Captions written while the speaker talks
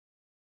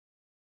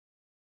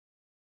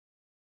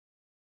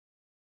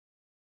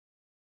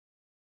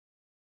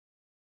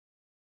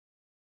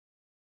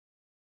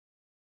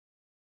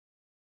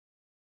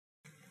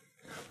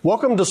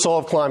Welcome to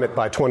Solve Climate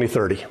by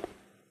 2030.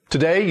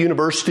 Today,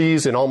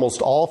 universities in almost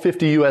all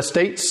 50 U.S.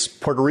 states,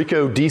 Puerto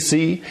Rico,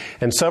 D.C.,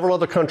 and several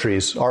other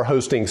countries are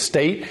hosting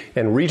state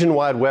and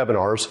region-wide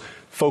webinars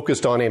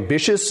focused on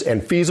ambitious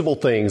and feasible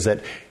things that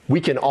we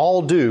can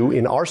all do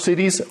in our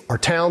cities, our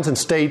towns, and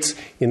states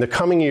in the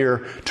coming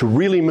year to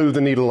really move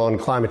the needle on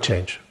climate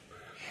change.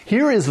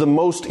 Here is the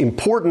most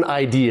important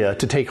idea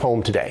to take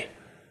home today.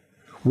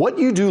 What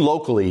you do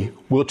locally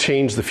will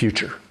change the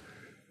future.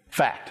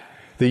 Fact,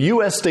 the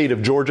U.S. state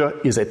of Georgia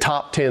is a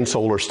top 10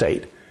 solar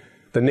state.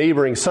 The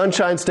neighboring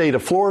Sunshine State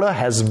of Florida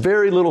has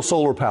very little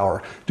solar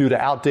power due to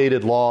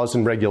outdated laws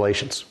and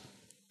regulations.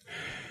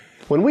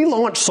 When we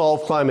launched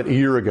Solve Climate a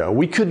year ago,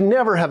 we could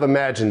never have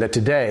imagined that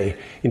today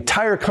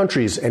entire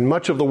countries and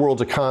much of the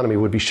world's economy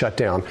would be shut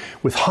down,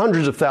 with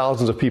hundreds of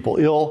thousands of people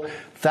ill,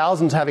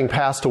 thousands having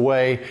passed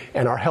away,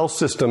 and our health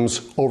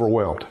systems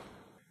overwhelmed.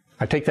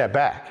 I take that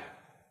back.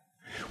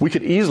 We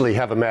could easily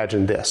have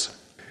imagined this.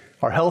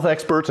 Our health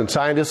experts and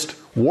scientists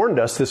warned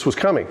us this was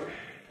coming.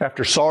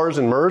 After SARS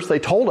and MERS, they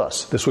told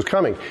us this was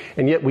coming,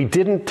 and yet we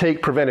didn't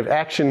take preventive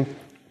action.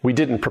 We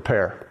didn't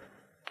prepare.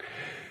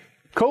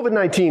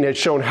 COVID-19 has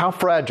shown how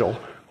fragile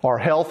our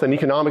health and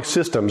economic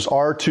systems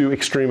are to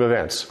extreme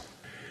events.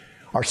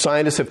 Our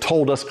scientists have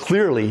told us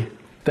clearly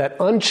that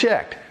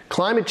unchecked,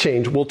 climate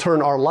change will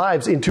turn our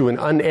lives into an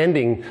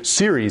unending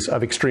series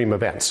of extreme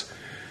events.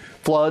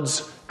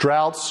 Floods,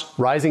 droughts,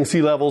 rising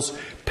sea levels,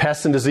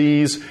 pests and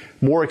disease,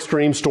 more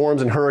extreme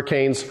storms and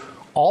hurricanes,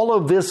 all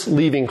of this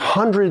leaving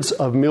hundreds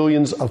of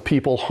millions of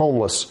people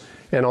homeless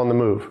and on the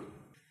move.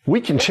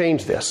 We can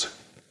change this.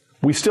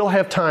 We still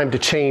have time to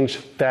change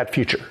that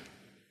future.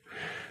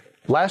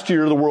 Last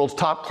year, the world's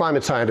top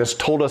climate scientists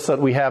told us that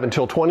we have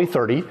until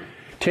 2030,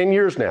 10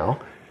 years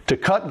now, to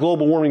cut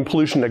global warming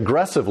pollution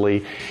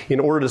aggressively in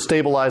order to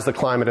stabilize the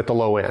climate at the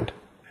low end.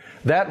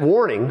 That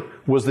warning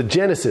was the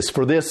genesis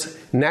for this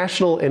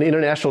national and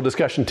international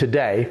discussion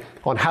today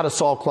on how to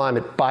solve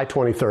climate by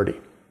 2030.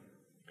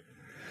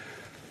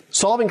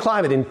 Solving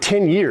climate in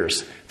 10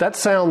 years, that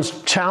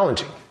sounds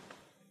challenging.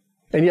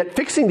 And yet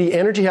fixing the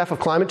energy half of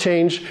climate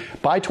change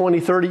by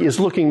 2030 is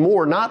looking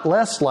more, not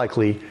less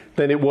likely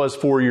than it was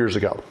 4 years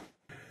ago.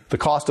 The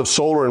cost of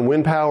solar and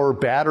wind power,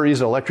 batteries,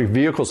 and electric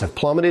vehicles have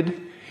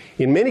plummeted.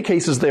 In many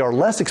cases, they are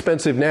less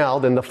expensive now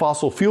than the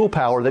fossil fuel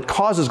power that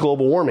causes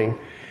global warming,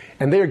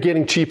 and they are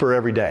getting cheaper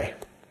every day.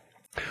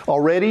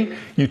 Already,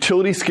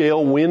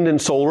 utility-scale wind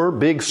and solar,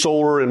 big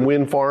solar and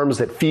wind farms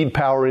that feed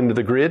power into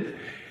the grid,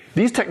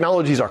 these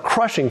technologies are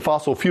crushing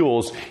fossil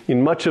fuels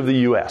in much of the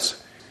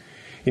U.S.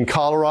 In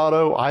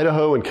Colorado,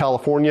 Idaho, and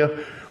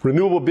California,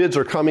 renewable bids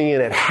are coming in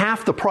at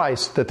half the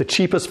price that the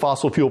cheapest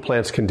fossil fuel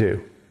plants can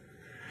do.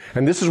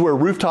 And this is where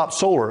rooftop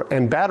solar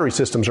and battery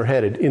systems are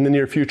headed in the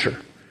near future.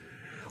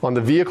 On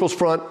the vehicles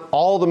front,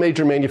 all the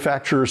major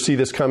manufacturers see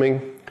this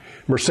coming.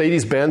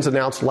 Mercedes-Benz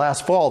announced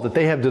last fall that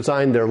they have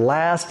designed their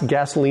last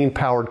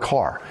gasoline-powered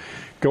car.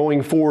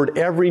 Going forward,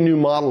 every new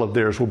model of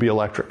theirs will be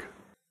electric.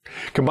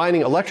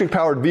 Combining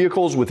electric-powered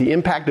vehicles with the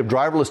impact of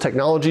driverless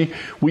technology,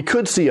 we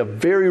could see a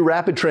very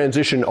rapid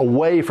transition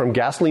away from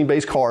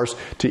gasoline-based cars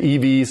to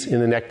EVs in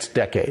the next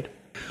decade.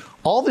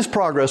 All this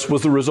progress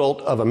was the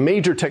result of a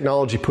major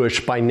technology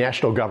push by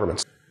national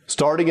governments.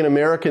 Starting in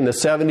America in the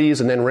 70s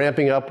and then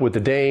ramping up with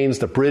the Danes,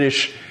 the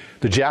British,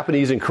 the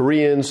Japanese and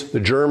Koreans, the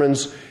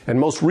Germans, and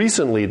most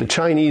recently the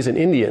Chinese and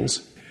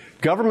Indians,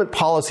 government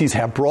policies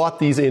have brought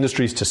these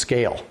industries to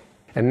scale.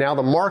 And now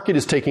the market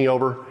is taking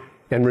over,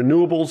 and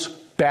renewables,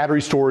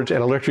 battery storage,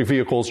 and electric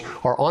vehicles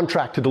are on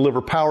track to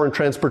deliver power and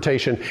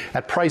transportation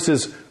at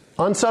prices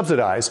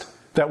unsubsidized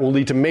that will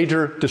lead to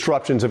major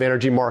disruptions of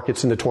energy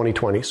markets in the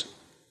 2020s.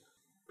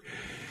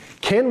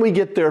 Can we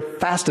get there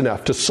fast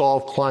enough to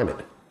solve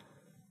climate?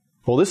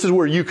 Well, this is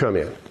where you come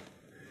in.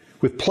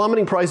 With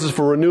plummeting prices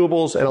for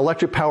renewables and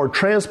electric-powered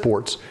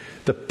transports,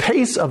 the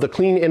pace of the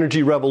clean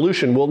energy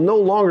revolution will no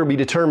longer be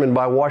determined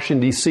by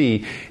Washington,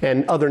 D.C.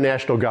 and other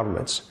national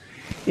governments.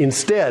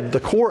 Instead, the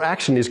core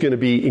action is going to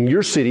be in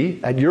your city,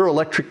 at your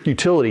electric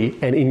utility,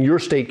 and in your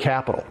state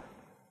capital.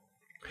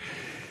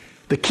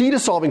 The key to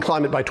solving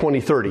climate by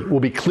 2030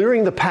 will be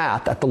clearing the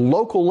path at the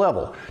local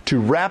level to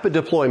rapid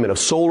deployment of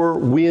solar,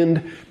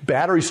 wind,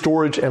 battery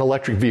storage, and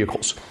electric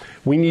vehicles.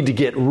 We need to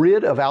get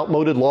rid of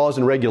outmoded laws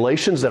and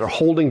regulations that are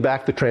holding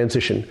back the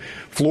transition.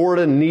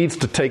 Florida needs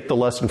to take the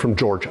lesson from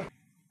Georgia.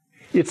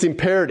 It's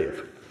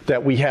imperative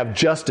that we have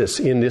justice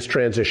in this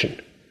transition.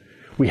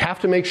 We have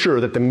to make sure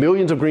that the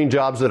millions of green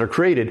jobs that are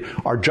created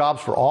are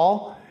jobs for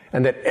all,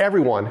 and that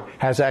everyone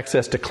has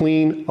access to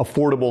clean,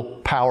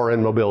 affordable power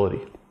and mobility.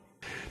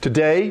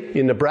 Today,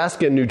 in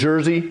Nebraska and New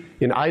Jersey,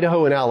 in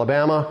Idaho and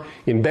Alabama,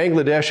 in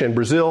Bangladesh and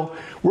Brazil,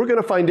 we're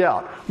going to find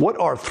out what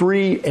are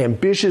 3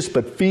 ambitious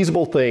but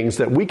feasible things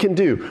that we can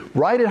do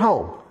right at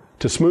home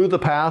to smooth the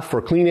path for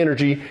clean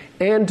energy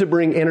and to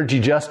bring energy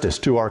justice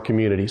to our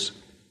communities.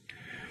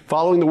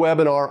 Following the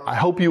webinar, I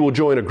hope you will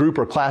join a group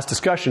or class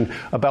discussion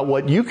about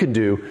what you can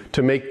do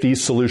to make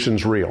these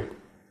solutions real.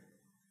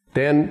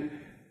 Then,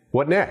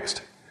 what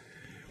next?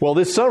 Well,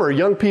 this summer,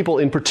 young people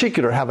in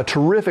particular have a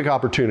terrific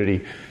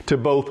opportunity to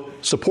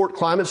both support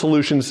climate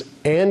solutions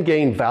and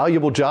gain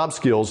valuable job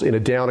skills in a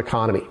down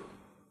economy.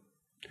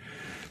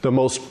 The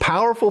most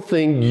powerful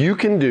thing you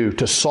can do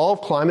to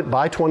solve climate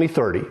by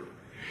 2030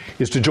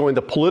 is to join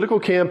the political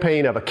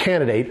campaign of a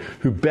candidate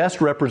who best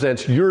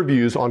represents your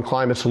views on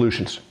climate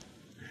solutions.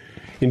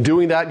 In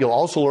doing that, you'll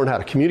also learn how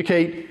to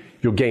communicate,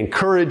 you'll gain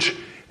courage,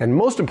 and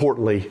most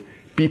importantly,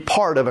 be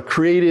part of a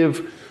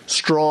creative,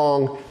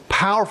 strong,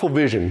 powerful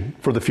vision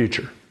for the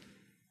future.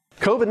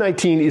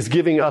 COVID-19 is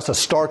giving us a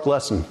stark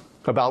lesson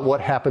about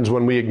what happens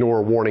when we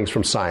ignore warnings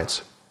from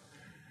science.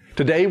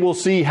 Today, we'll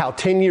see how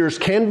 10 years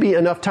can be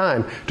enough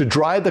time to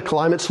drive the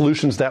climate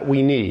solutions that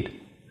we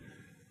need,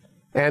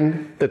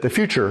 and that the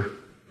future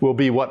will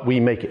be what we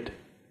make it.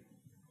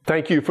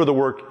 Thank you for the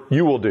work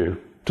you will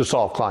do to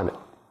solve climate.